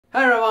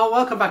Hello everyone,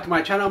 welcome back to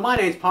my channel. My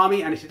name is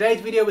Palmy, and in today's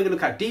video we're going to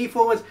look at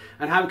deformers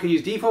and how we can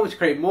use deformers to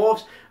create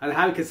morphs and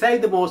how we can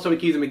save the morphs so we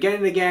can use them again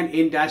and again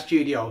in Daz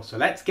Studio. So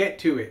let's get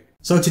to it.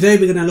 So today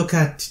we're going to look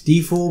at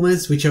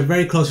deformers, which are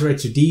very close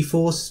related to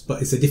deforce,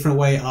 but it's a different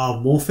way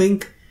of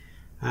morphing.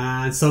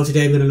 And so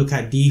today we're going to look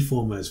at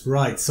deformers.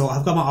 Right, so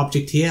I've got my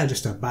object here,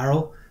 just a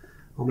barrel.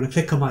 I'm going to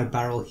click on my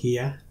barrel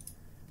here.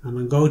 I'm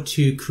going to go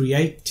to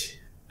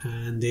create,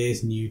 and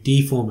there's new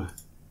deformer.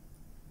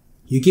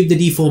 You give the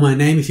deformer a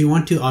name if you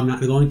want to. I'm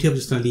not going to. I'm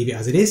just going to leave it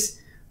as it is.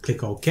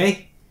 Click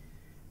OK.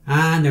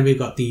 And then we've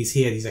got these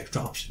here, these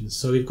extra options.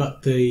 So we've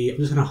got the, I'm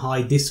just going to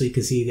hide this so you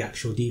can see the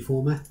actual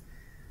deformer.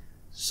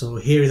 So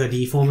here is a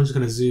deformer. I'm just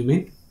going to zoom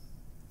in.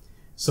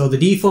 So the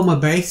deformer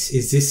base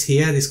is this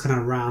here, this kind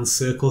of round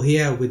circle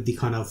here with the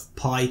kind of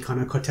pie kind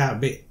of cut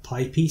out bit,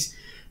 pie piece.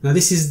 Now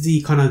this is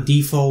the kind of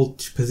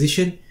default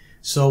position.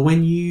 So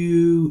when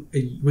you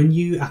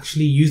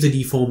actually use the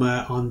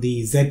deformer on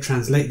the Z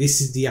translate, this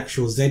is the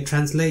actual Z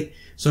translate.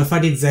 So if I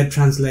did Z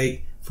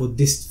translate for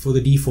the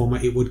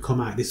deformer, it would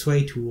come out this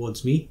way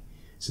towards me.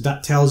 So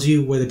that tells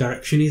you where the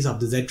direction is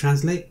of the Z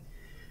translate.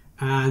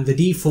 And the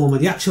deformer,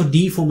 the actual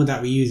deformer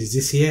that we use is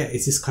this here.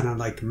 It's this kind of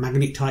like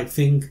magnet type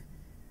thing,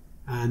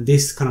 and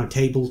this kind of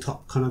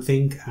tabletop kind of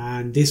thing.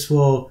 And this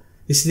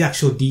is the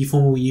actual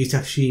deformer we use to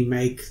actually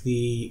make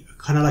the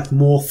kind of like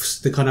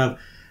morphs, the kind of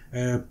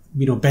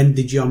bend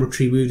the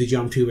geometry, move the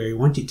geometry where we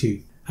want it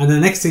to. And the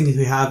next thing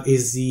we have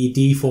is the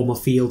deformer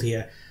field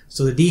here.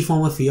 So the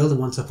deformer field, and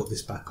once I put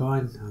this back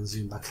on and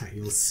zoom back out,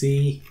 you'll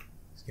see,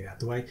 let's get it out of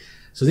the way.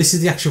 So this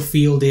is the actual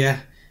field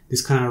here,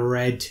 this kind of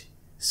red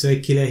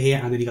circular here,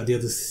 and then you got the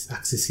other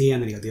axis here,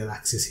 and then you got the other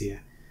axis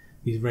here,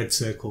 these red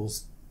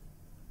circles.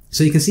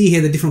 So you can see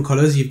here the different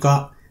colors. You've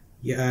got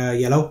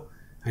yellow,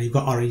 and you've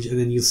got orange, and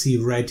then you'll see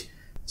red.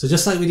 So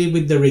just like we did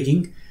with the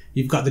rigging,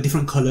 you've got the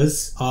different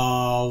colors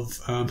of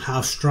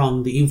how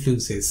strong the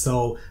influence is.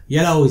 So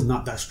yellow is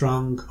not that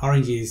strong,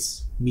 orange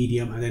is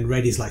medium, and then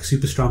red is like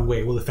super strong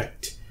where it will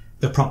affect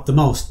the prop the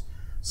most.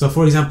 So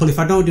for example, if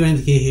I don't do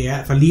anything here,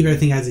 if I leave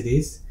everything as it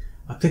is,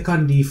 I click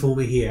on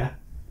deformer here,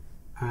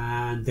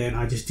 and then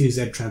I just do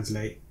Z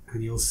translate,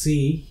 and you'll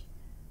see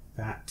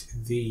that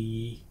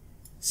the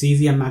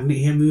magnet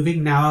here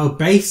moving. Now our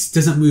base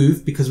doesn't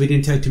move because we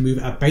didn't tell it to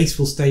move. Our base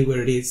will stay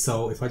where it is.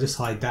 So if I just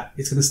hide that,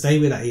 it's going to stay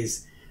where that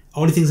is.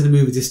 Only thing's going to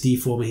move is this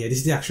deformer here. This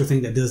is the actual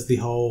thing that does the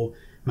whole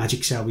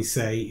magic, shall we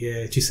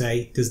say,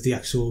 does the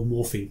actual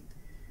morphing.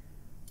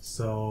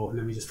 So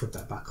let me just put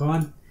that back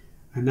on,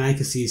 and now you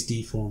can see it's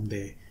deformed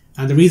there.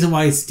 And the reason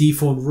why it's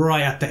deformed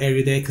right at the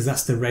area there, because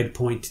that's the red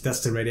point,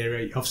 that's the red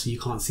area. Obviously you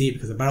can't see it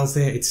because the barrel's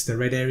there, it's the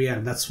red area,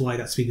 and that's why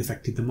that's being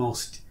affected the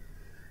most.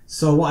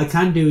 So what I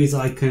can do is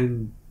I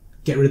can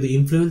get rid of the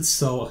influence.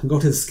 So I can go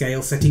to the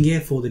scale setting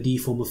here for the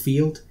deformer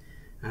field,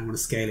 and I'm going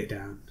to scale it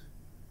down.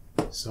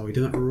 So it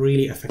doesn't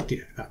really affect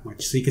it that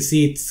much. So you can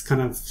see it's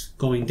kind of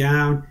going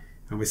down,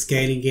 and we're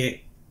scaling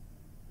it,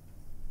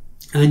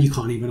 and you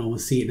can't even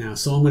almost see it now.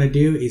 So what I'm going to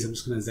do is I'm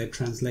just going to Z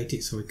translate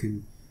it so we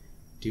can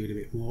do it a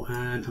bit more,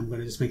 and I'm going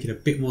to just make it a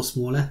bit more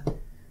smaller,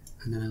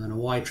 and then I'm going to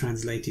Y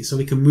translate it so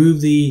we can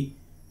move the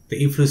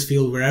influence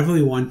field wherever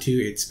we want to.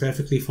 It's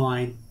perfectly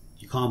fine.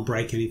 You can't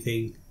break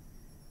anything.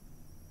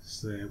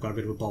 So I've got a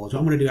bit of a bulge. What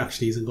I'm going to do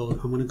actually is I'm going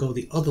to go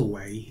the other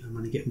way. I'm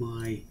going to get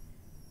my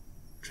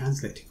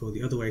translate to go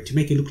the other way to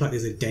make it look like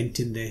there's a dent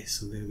in there.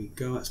 So there we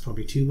go. That's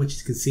probably too much. As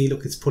you can see,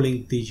 look, it's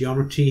pulling the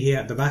geometry here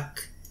at the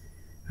back,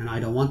 and I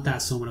don't want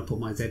that, so I'm going to put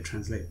my Z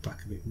translate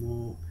back a bit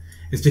more.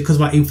 It's because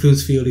my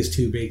influence field is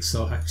too big,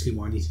 so actually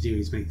what I need to do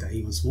is make that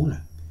even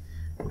smaller.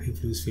 My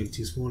influence field is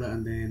too smaller,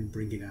 and then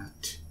bring it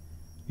out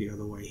the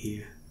other way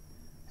here.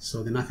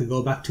 So then I can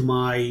go back to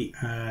my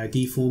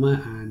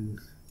deformer and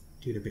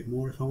do it a bit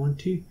more if I want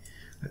to.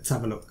 Let's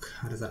have a look.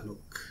 How does that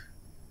look?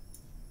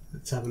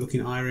 Let's have a look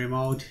in iRay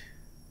mode.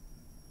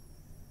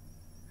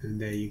 And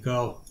there you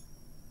go.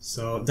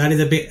 So that is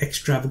a bit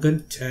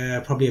extravagant,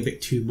 probably a bit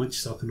too much,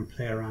 so I can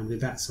play around with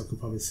that. So I can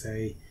probably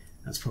say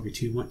that's probably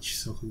too much,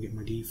 so I can get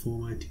my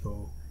deformer to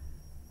go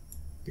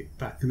a bit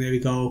back, and there we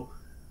go.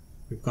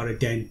 We've got a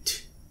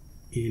dent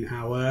in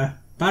our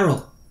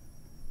barrel.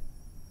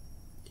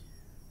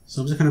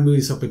 So I'm just going to move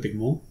this up a bit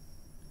more.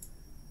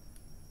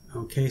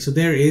 Okay, so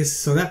there it is.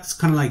 So that's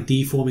kind of like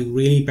deforming,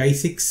 really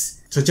basics.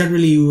 So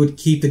generally you would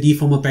keep the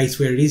deformer base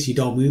where it is, you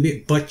don't move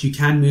it, but you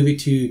can move it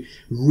to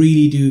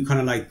really do kind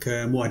of like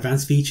more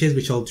advanced features,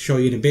 which I'll show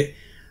you in a bit.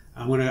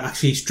 I'm going to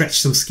actually stretch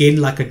some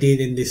skin like I did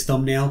in this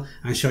thumbnail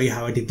and show you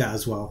how I did that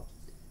as well.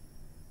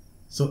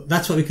 So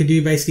that's what we could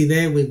do basically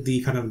there with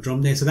the kind of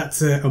drum there. So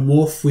that's a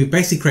morph. We've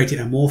basically created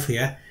a morph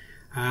here.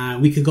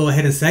 We could go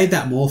ahead and save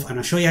that morph, and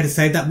I'll show you how to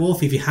save that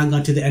morph. If you hang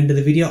on to the end of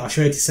the video, I'll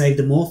show you how to save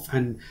the morph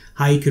and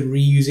how you can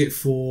reuse it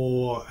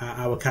for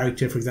our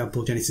character, for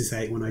example, Genesis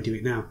 8 when I do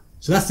it now.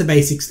 So that's the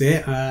basics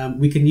there.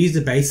 We can use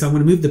the base. So I'm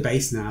going to move the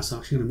base now. So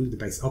I'm actually going to move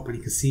the base up, and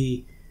you can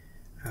see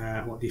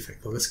what the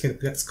effect goes.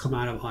 Let's come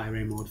out of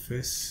iRay mode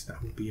first.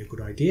 That would be a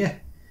good idea.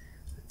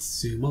 Let's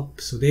zoom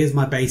up. So there's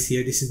my base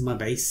here. This is my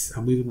base.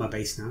 I'm moving my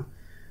base now.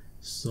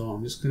 So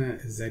I'm just going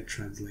to Z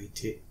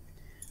translate it.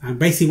 And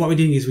basically what we're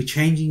doing is we're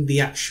changing the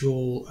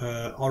actual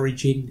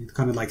origin,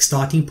 kind of like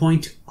starting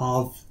point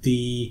of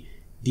the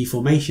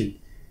deformation.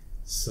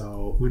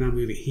 So when I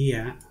move it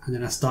here and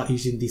then I start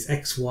using this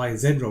X, Y and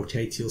Z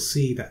rotate, you'll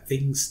see that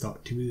things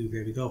start to move.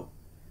 There we go.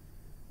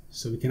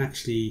 So we can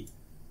actually,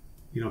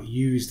 you know,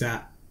 use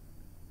that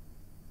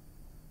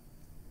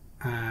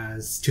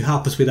as to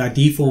help us with our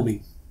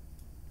deforming.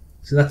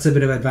 So that's a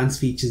bit of advanced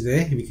features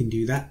there. We can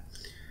do that.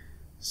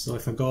 So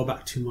if I go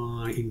back to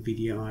my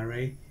NVIDIA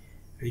array,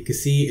 and you can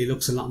see it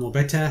looks a lot more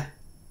better.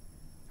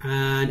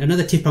 And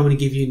another tip I'm going to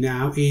give you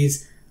now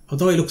is,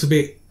 although it looks a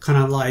bit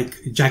kind of like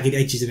jagged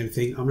edges and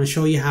everything, I'm going to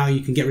show you how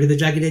you can get rid of the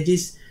jagged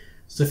edges.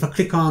 So if I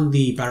click on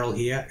the barrel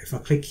here, if I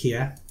click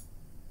here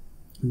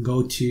and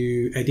go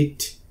to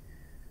edit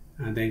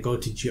and then go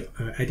to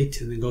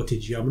edit and then go to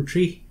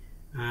geometry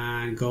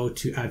and go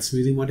to add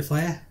smoothing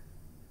modifier,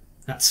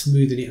 that's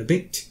smoothing it a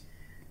bit.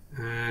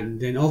 And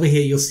then over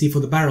here you'll see for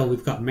the barrel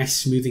we've got mesh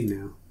smoothing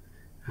now,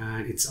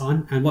 and it's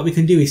on. And what we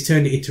can do is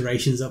turn the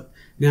iterations up.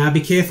 Now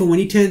be careful when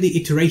you turn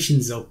the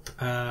iterations up,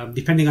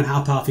 depending on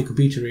how powerful your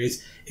computer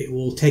is, it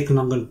will take a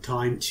longer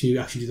time to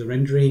actually do the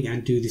rendering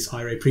and do this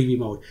array preview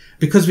mode.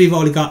 Because I've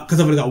only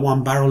got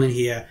one barrel in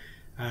here,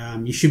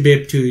 you should be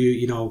able to,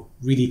 you know,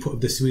 really put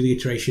up the smoothing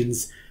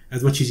iterations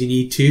as much as you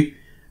need to,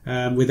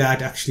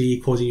 without actually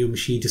causing your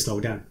machine to slow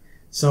down.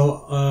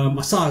 So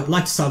I'd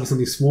like to start with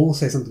something small,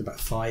 say something about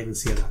 5, and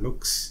see how that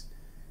looks.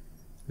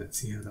 Let's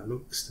see how that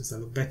looks. Does that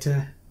look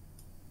better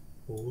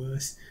or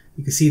worse?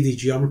 You can see the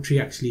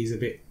geometry actually is a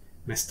bit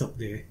messed up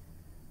there.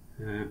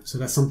 So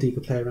that's something you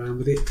can play around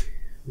with it.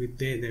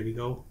 There we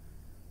go.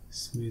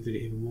 Smooth it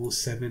even more.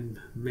 7,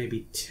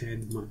 maybe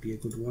 10 might be a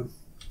good one.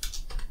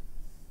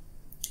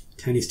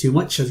 10 is too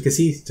much, as you can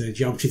see. The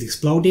geometry's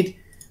exploded.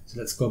 So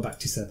let's go back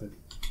to 7.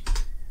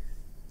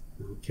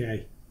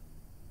 Okay.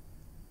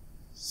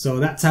 So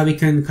that's how we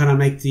can kind of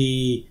make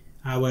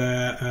our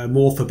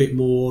morph a bit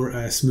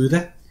more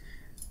smoother.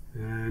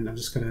 And I'm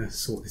just going to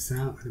sort this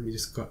out. Let me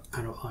just got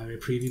arrow array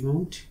preview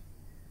mode.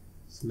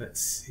 So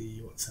let's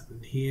see what's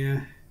happening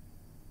here.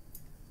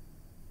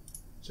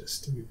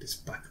 Just to move this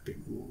back a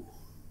bit more.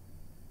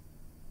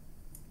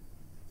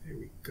 There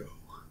we go.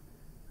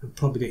 And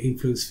probably the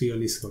influence field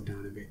needs to go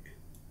down a bit.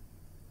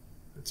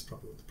 That's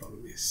probably what the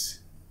problem is.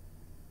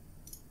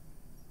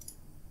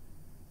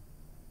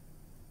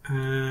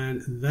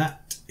 And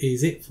that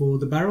is it for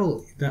the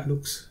barrel. That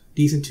looks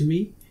decent to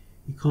me.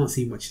 You can't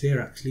see much there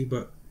actually,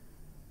 but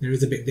there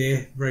is a bit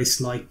there, very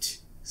slight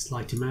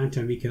amount,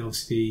 and we can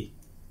obviously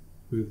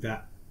move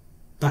that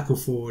back and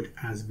forward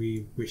as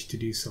we wish to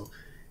do so.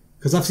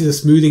 Because obviously the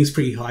smoothing is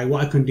pretty high.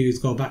 What I can do is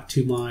go back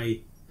to my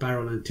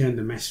barrel and turn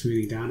the mesh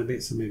smoothing down a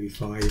bit, so maybe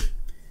 5.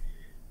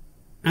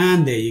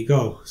 And there you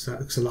go. So that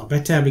looks a lot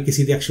better. We can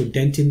see the actual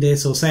dent in there.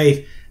 So say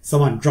if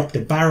someone dropped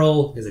a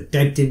barrel, there's a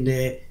dent in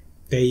there.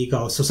 There you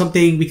go. So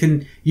something we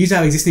can use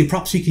our existing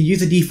props. You can use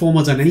the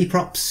deformers on any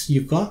props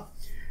you've got.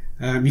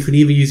 You can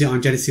even use it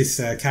on Genesis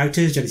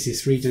characters,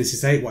 Genesis 3,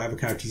 Genesis 8, whatever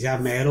characters you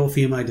have, male or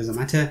female, it doesn't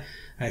matter.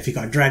 If you've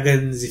got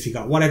dragons, if you've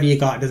got whatever you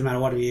got, it doesn't matter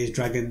what it is,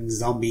 dragons,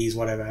 zombies,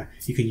 whatever,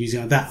 you can use it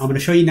on that. I'm going to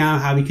show you now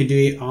how we can do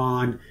it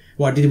on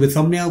what I did with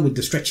thumbnail with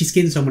the stretchy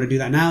skin. So I'm going to do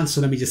that now.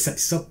 So let me just set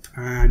this up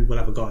and we'll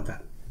have a go at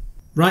that.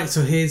 Right,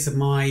 so here's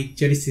my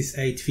Genesis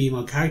 8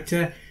 female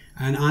character.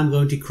 And I'm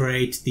going to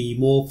create the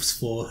morphs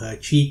for her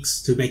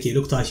cheeks to make it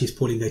look like she's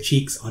pulling her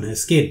cheeks on her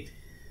skin.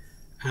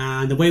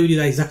 And the way we do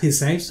that is exactly the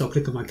same. So I'll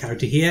click on my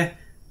character here.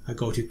 I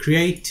go to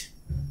create,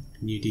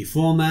 new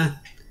deformer.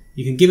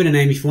 You can give it a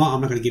name if you want.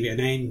 I'm not going to give it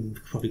a name. You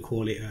could probably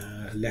call it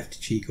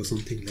left cheek or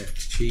something,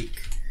 left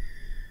cheek.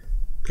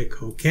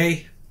 Click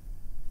OK.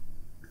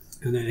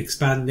 And then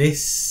expand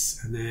this.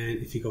 And then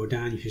if you go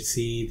down, you should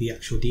see the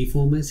actual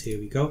deformers. Here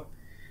we go.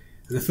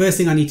 And the first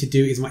thing I need to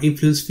do is my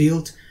influence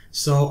field.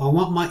 So I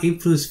want my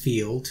influence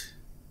field,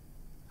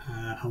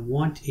 what I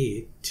want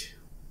to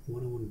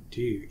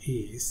do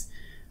is,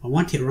 I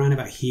want it around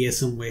about here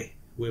somewhere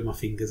where my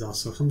fingers are,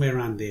 so somewhere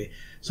around there.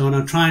 So I'm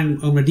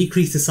going to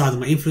decrease the size of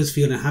my influence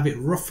field and have it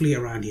roughly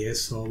around here.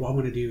 So what I'm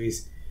going to do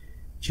is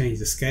change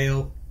the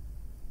scale,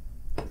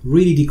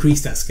 really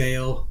decrease that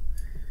scale,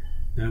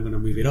 then I'm going to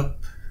move it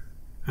up.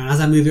 And as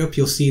I move it up,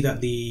 you'll see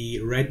that the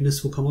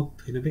redness will come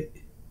up in a bit.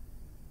 There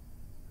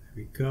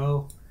we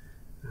go.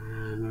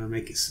 And I'm going to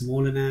make it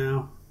smaller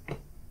now.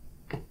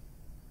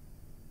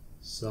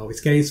 So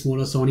it's getting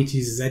smaller, so I need to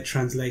use Z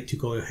translate to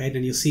go ahead,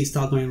 and you'll see it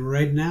start going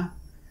red now.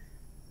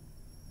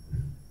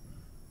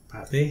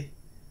 About there.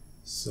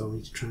 So we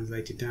need to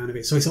translate it down a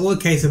bit. So it's all a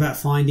case about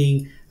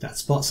finding that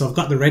spot. So I've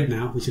got the red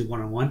now, which is what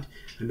I want,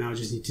 and now I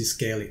just need to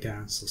scale it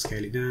down. So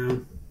scale it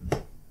down.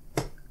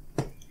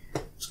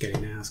 Scale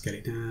it down, scale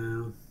it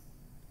down.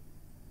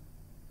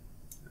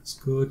 That's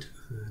good.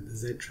 And the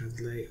Z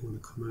translate, I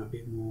want to come out a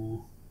bit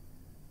more.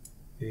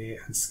 There,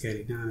 and scale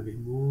it down a bit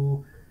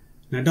more.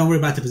 Now don't worry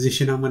about the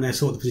position, I'm going to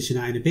sort the position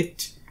out in a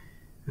bit,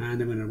 and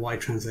I'm going to Y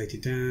translate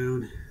it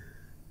down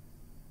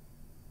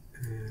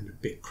and a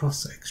bit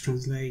cross X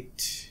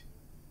translate.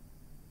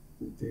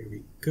 There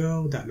we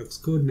go, that looks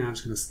good. Now I'm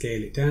just going to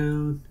scale it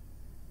down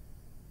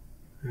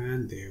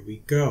And there we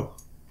go.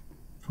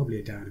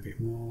 Probably down a bit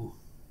more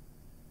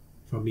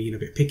if I'm being a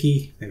bit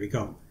picky. There we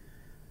go.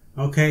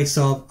 Okay,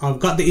 so I've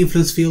got the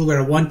influence field where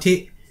I want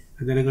it,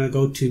 and then I'm going to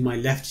go to my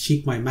left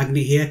cheek, my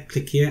magnet here,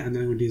 click here, and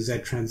then I'm going to do Z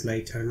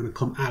translate, and I'm going to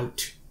come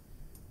out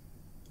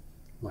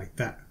like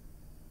that.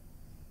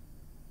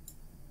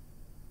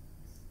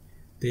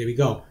 There we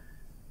go.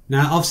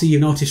 Now obviously you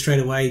notice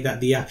straight away that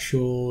the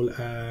actual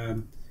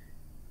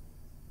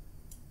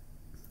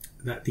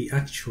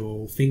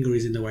finger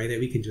is in the way. There,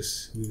 we can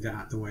just move that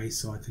out the way,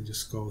 so I can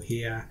just go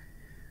here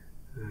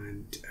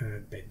and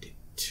bend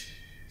it.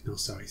 No,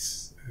 sorry,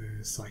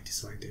 side to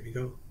side. There we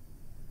go.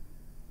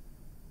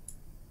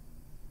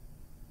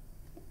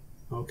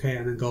 Okay,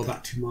 and then go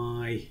back to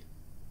my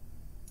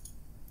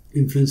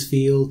influence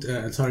field,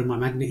 sorry, my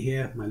magnet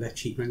here, my left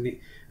cheek magnet,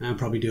 and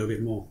probably do a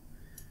bit more.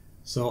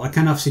 So I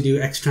can obviously do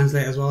X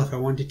translate as well if I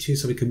wanted to,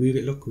 so we can move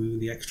it. Look,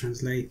 move the X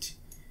translate.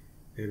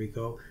 There we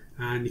go.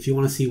 And if you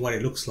want to see what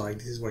it looks like,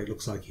 this is what it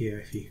looks like here.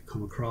 If you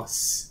come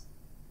across,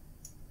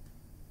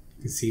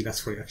 you can see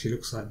that's what it actually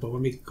looks like. But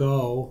when we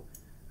go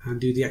and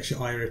do the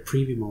actual IRA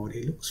preview mode,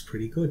 it looks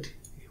pretty good.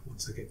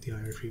 Once I get the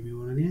IRA preview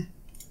mode on here.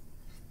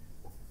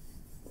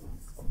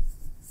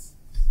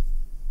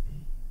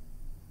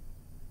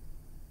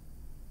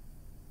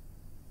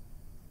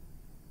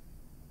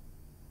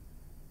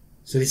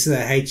 So this is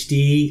a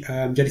HD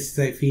Jagged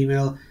Edges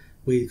female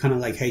with kind of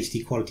like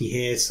HD quality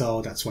hair,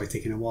 so that's why it's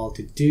taking a while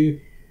to do.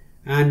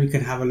 And we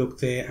can have a look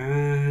there,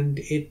 and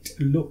it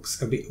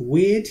looks a bit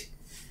weird,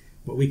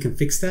 but we can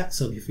fix that.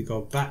 So if we go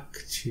back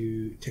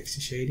to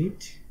texture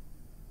shaded,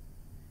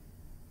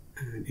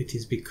 and it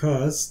is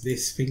because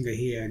this finger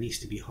here needs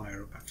to be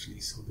higher up actually,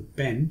 so the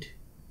bend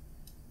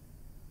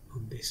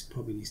on this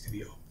probably needs to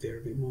be up there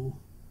a bit more,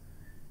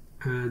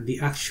 and the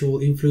actual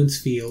influence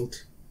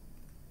field,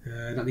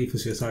 not the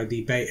influence field, sorry,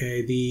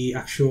 the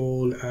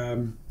actual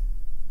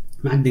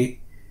magnet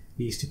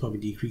needs to probably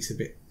decrease a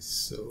bit,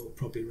 so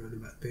probably around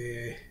about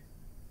there,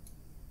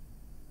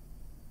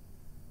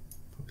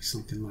 probably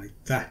something like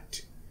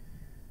that.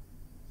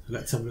 So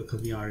let's have a look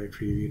at the IRA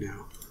preview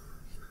now.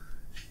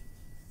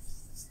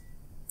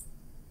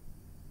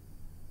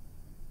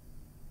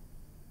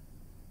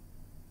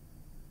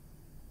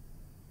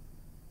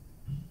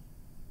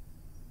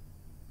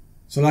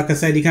 So like I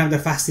said, you can have the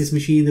fastest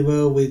machine in the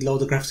world with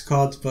loads of graphics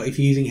cards, but if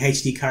you're using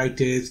HD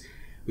characters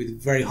with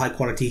very high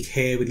quality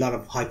hair, with a lot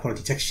of high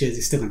quality textures,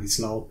 it's still going to be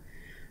slow.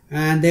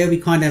 And there we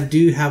kind of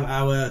do have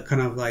our kind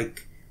of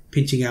like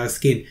pinching our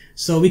skin.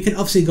 So we can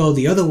obviously go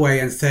the other way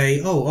and say,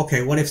 oh,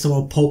 okay, what if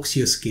someone pokes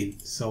your skin?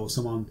 So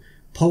someone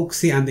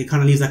pokes it and they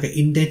kind of leaves like an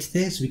indent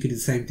there, so we could do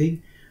the same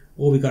thing.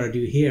 All we got to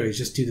do here is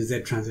just do the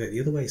Z translate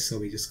the other way. So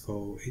we just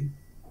go in.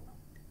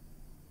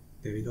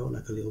 There we go,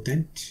 like a little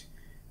dent.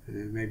 And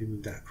then maybe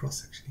move that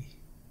across actually,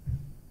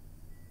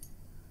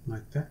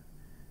 like that.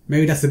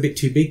 Maybe that's a bit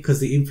too big because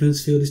the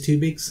influence field is too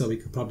big, so we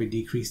could probably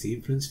decrease the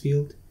influence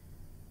field.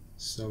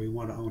 So we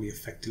want to only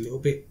affect a little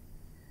bit,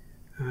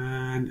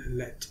 and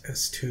let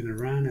us turn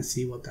around and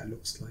see what that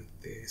looks like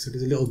there. So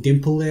there's a little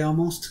dimple there,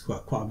 almost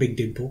quite a big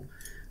dimple.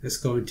 Let's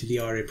go into the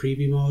IRA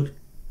preview mode.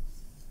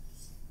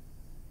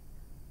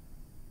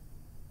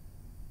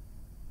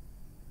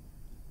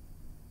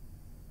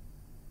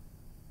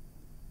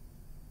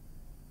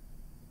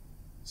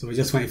 So we're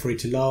just waiting for it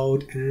to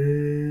load,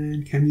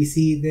 and can you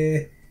see it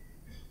there?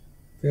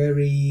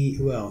 Very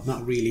well,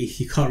 not really.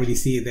 You can't really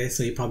see it there,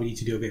 so you probably need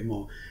to do a bit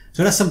more.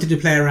 So that's something to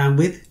play around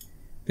with.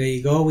 There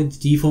you go,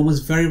 with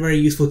Deformers. Very, very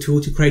useful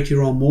tool to create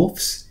your own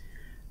morphs.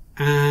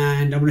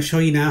 And I'm going to show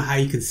you now how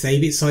you can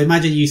save it. So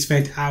imagine you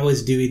spent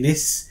hours doing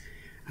this,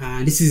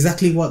 and this is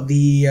exactly what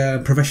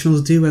the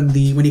professionals do when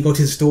you go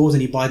to the stores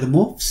and you buy the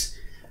morphs.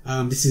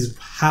 This is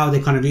how they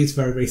kind of do it. It's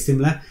very, very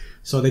similar.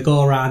 So they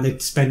go around, they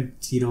spend,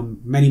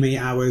 many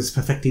hours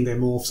perfecting their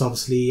morphs,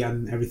 obviously,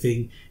 and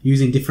everything,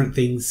 using different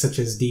things such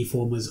as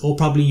deformers, or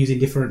probably using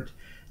different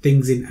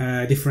things in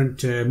different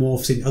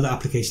morphs in other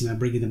applications and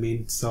bringing them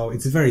in. So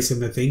it's a very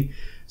similar thing.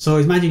 So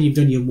imagine you've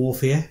done your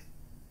morph here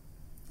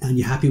and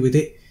you're happy with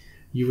it.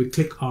 You would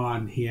click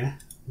on here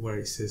where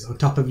it says on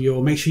top of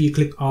your, make sure you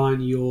click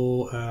on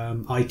your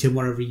item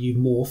wherever you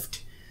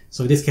morphed.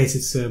 So in this case,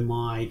 it's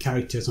my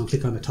character. So I'll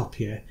click on the top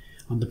here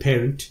on the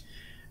parent.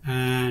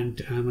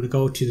 And I'm going to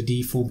go to the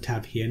Deform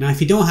tab here. Now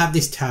if you don't have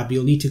this tab,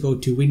 you'll need to go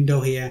to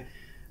Window here,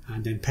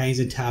 and then Panes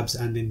and Tabs,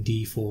 and then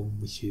Deform,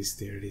 which is,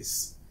 there it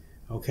is.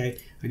 Okay,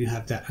 and you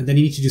have that, and then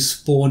you need to do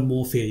Spawn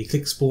Morph here. You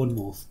click Spawn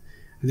Morph,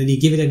 and then you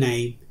give it a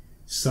name.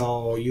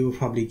 So you'll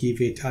probably give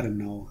it, I don't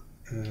know,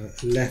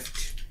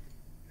 left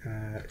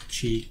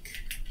cheek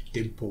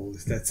dimple,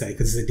 let's say,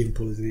 because it's a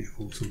dimple, isn't it,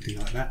 or something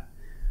like that.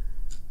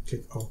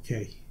 Click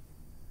OK.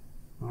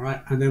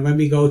 Alright, and then when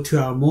we go to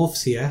our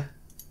morphs here,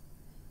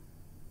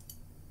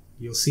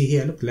 you'll see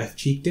here, look, left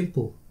cheek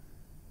dimple.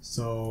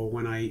 So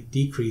when I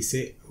decrease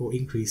it or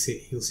increase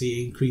it, you'll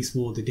see it increase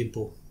more the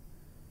dimple.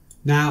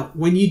 Now,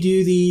 when you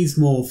do these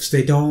morphs,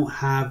 they don't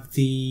have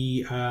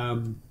the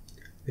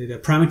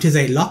parameters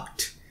ain't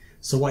locked.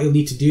 So what you'll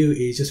need to do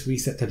is just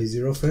reset that to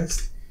 0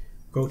 first.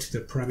 Go to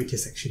the parameter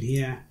section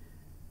here,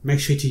 make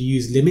sure to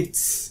use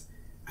limits,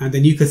 and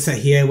then you can set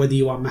here whether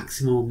you want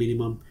maximum or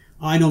minimum.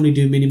 I normally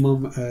do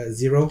minimum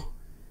 0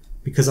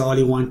 because I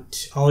only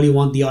want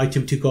the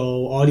item to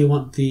go, I only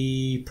want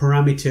the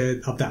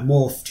parameter of that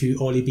morph to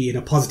only be in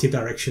a positive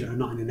direction and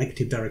not in a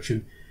negative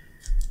direction.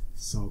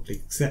 So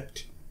click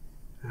accept,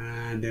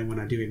 and then when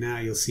I do it now,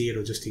 you'll see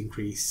it'll just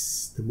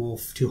increase the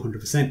morph to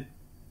 100%,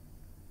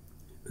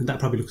 and that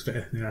probably looks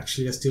better there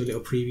actually. Let's do a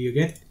little preview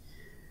again.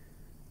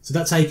 So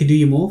that's how you can do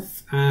your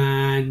morph.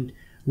 And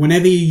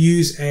whenever you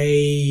use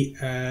a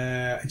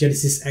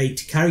Genesis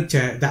 8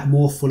 character, that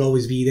morph will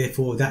always be there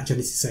for that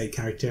Genesis 8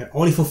 character.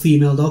 Only for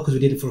female though, because we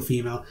did it for a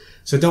female.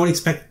 So don't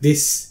expect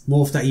this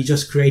morph that you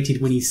just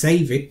created when you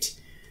save it,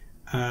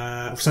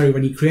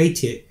 when you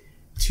create it,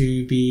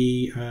 to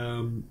be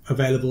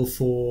available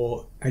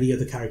for any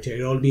other character.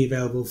 It'll only be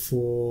available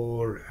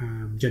for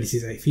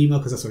Genesis 8 female,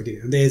 because that's what I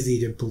did. And there's the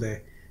dimple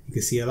there. You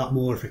can see a lot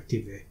more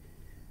effective there.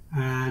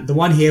 And the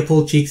one here,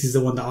 pulled cheeks, is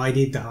the one that I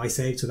did, that I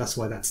saved, so that's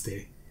why that's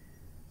there.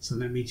 So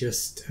let me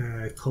just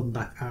come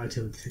back out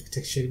of the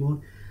texture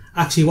mode.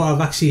 Actually, what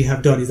I've actually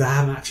have done is I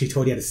haven't actually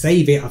told you how to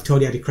save it. I've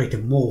told you how to create a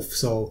morph.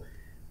 So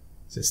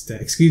just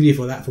excuse me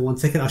for that for 1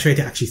 second. I'll show you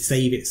how to actually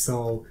save it.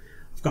 So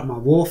I've got my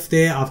morph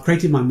there. I've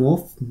created my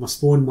morph,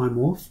 spawned my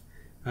morph.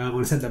 I'm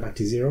going to set that back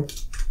to 0.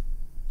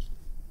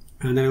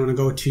 And then I'm going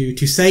to go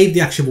to save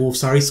the actual morph,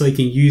 so you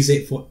can use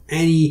it for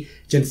any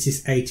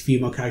Genesis 8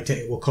 female character.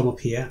 It will come up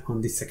here on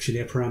this section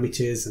here,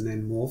 parameters and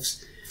then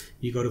morphs.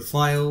 You go to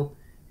file,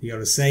 you go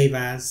to save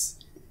as,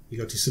 you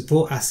go to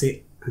support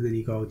asset, and then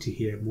you go to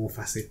here, morph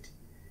asset.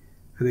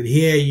 And then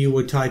here you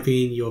would type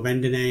in your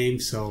vendor name.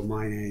 So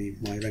my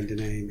vendor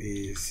name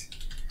is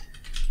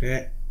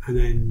there. And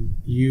then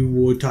you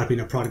would type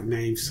in a product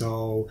name.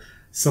 So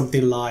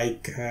something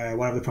like,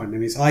 whatever the product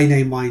name is. I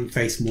name mine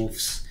face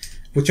morphs.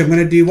 Which I'm going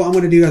to do, what I'm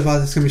going to do as well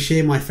is I'm going to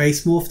share my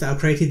face morph that I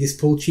created, this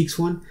pulled cheeks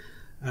one.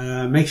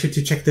 Make sure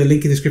to check the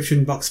link in the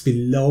description box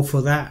below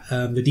for that.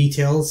 The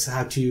details,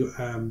 how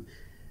to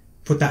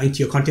put that into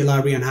your content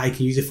library and how you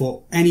can use it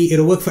for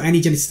it'll work for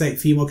any Genesis 8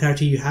 female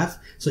character you have.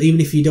 So even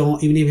if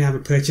you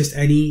haven't purchased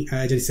any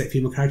Genesis 8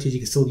 female characters, you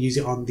can still use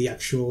it on the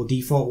actual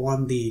default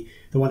one, the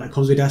one that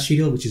comes with Daz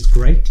Studio, which is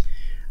great.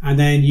 And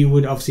then you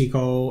would obviously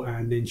go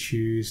and then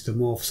choose the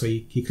morph. So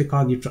you click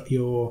on the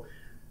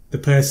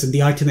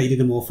item that you did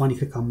the morph on, you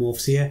click on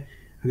morphs here,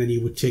 and then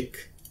you would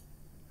tick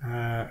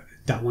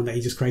that one that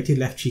you just created,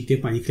 left cheek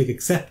dip, and you click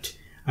accept,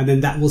 and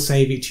then that will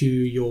save it to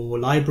your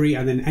library.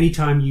 And then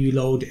anytime you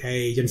load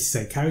a Genesis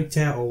 8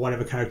 character or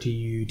whatever character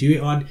you do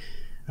it on,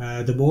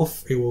 the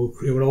morph, it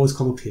will always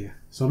come up here.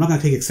 So I'm not going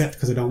to click accept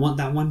because I don't want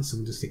that one, so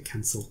I'm just click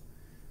cancel.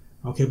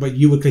 Okay, but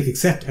you would click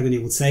accept and then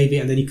it will save it,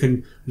 and then you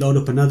can load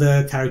up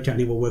another character and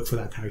it will work for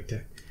that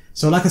character.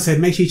 So like I said,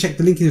 make sure you check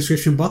the link in the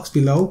description box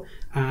below,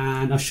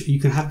 and you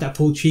can have that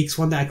pulled cheeks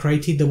one that I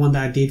created, the one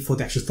that I did for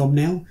the actual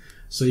thumbnail.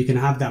 So you can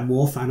have that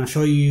morph, and I'll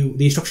show you,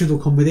 the instructions will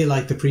come with it,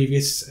 like the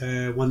previous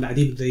one that I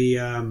did,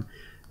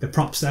 the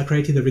props that I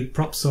created, the rig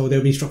props. So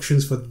there'll be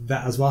instructions for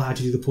that as well, how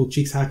to do the pulled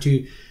cheeks, how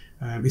to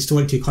install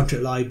it to your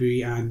content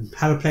library and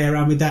have a play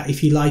around with that.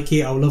 If you like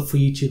it, I would love for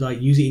you to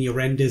use it in your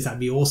renders.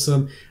 That'd be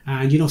awesome.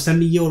 And send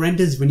me your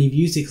renders when you've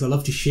used it, because I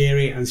love to share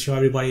it and show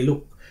everybody,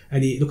 look at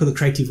the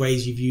creative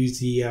ways you've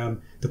used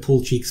the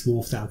pulled cheeks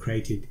morph that I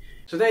created.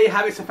 So there you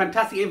have it, some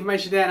fantastic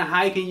information there on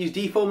how you can use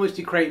deformers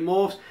to create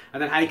morphs,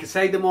 and then how you can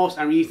save the morphs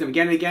and reuse them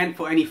again and again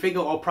for any figure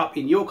or prop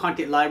in your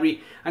content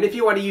library. And if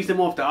you want to use the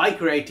morph that I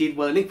created,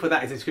 well, the link for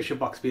that is in the description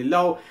box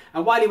below.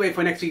 And while you wait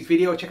for next week's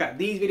video, check out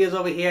these videos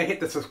over here, hit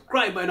the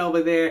subscribe button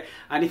over there,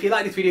 and if you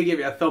like this video, give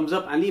it a thumbs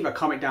up and leave a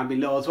comment down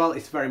below as well.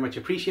 It's very much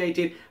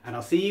appreciated, and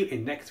I'll see you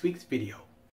in next week's video.